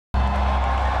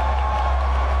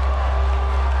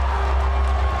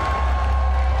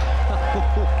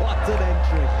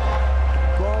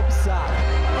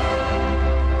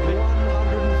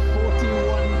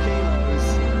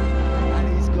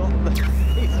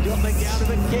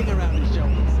around his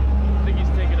shoulders. I think he's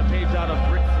taking a page out of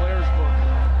Ric Flair's book.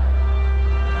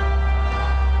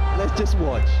 Let's just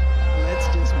watch. Let's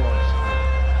just watch.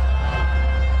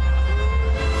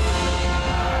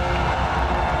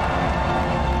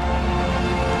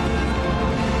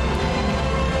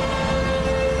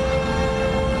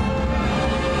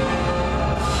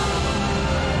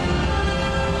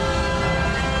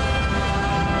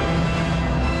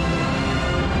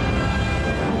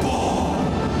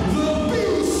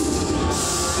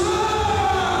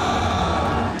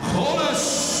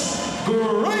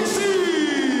 Gracie!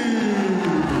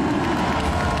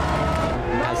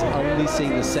 Has only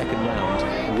seen the second round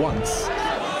once.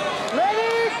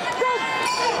 Ready, go!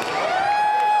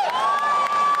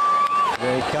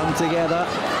 They come together. And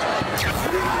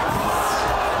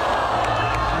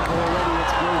already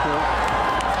it's brutal.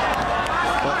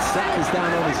 But Sapp is down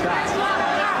on his back.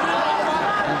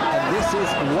 And this is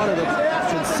one of the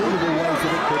conceivable ways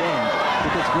that it could end,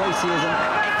 because Gracie is an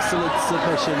excellent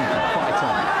submission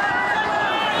fighter.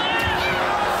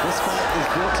 This fight is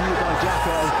brought to you by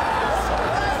Jacko.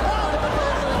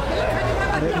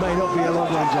 And it may not be a long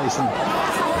one, Jason.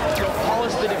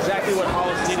 Hollis did exactly what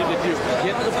Hollis needed to do.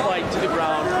 Get the fight to the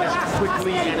ground as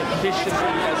quickly and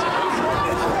efficiently as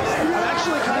possible. I'm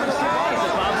actually kind of surprised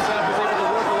that Bob Sapp was able to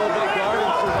work a little bit of guard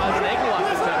and survive an ankle lock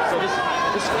attempt. So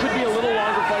this could be a little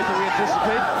longer fight than we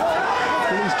anticipate.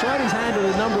 Well, he's tried his hand at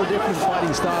a number of different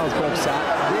fighting styles, Bob Sapp.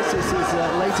 This is his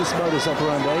latest modus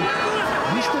operandi.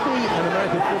 Used to be an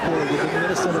American footballer with the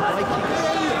Minnesota Vikings.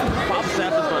 Bob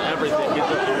Sapp has done everything. He's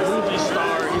a movie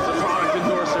star. He's a product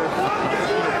endorser.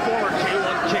 Former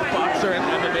K1 kickboxer and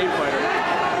MMA fighter.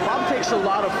 Bob takes a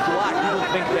lot of flack. People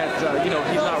think that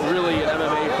he's not really an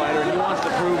MMA fighter, and he wants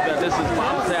to prove that this is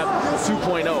Bob Sapp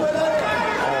 2.0. Oh,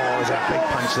 that big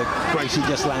punch that Gracie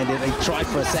just landed. He tried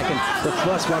for a second. The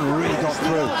first one really got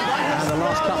through, and the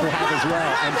last couple have as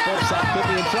well. And Bob Sapp could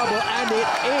be in trouble, and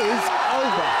it is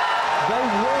over. They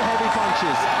were heavy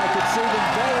punches. I could see them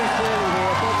very clearly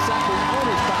here. Bob Sapp is on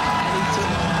his back, and he took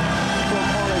from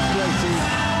Olive Gracie.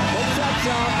 Bob Sapp's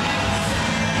up,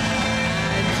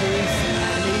 and he's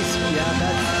yeah,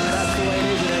 that's the way it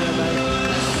is in MMA.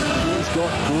 He's got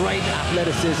great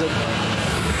athleticism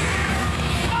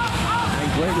and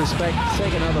great respect.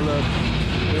 Take another look.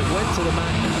 It went to the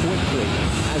mat quickly,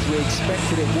 as we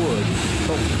expected it would.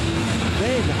 But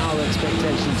then our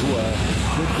expectations were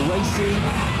that Gracie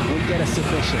would get a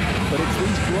submission. But it's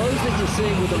these blows that you're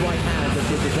seeing with the right hand that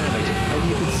did the damage. And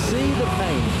you can see the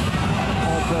pain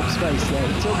on Bob's face there.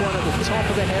 He took one at the top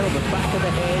of the head, on the back of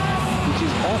the head, which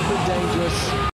is often dangerous.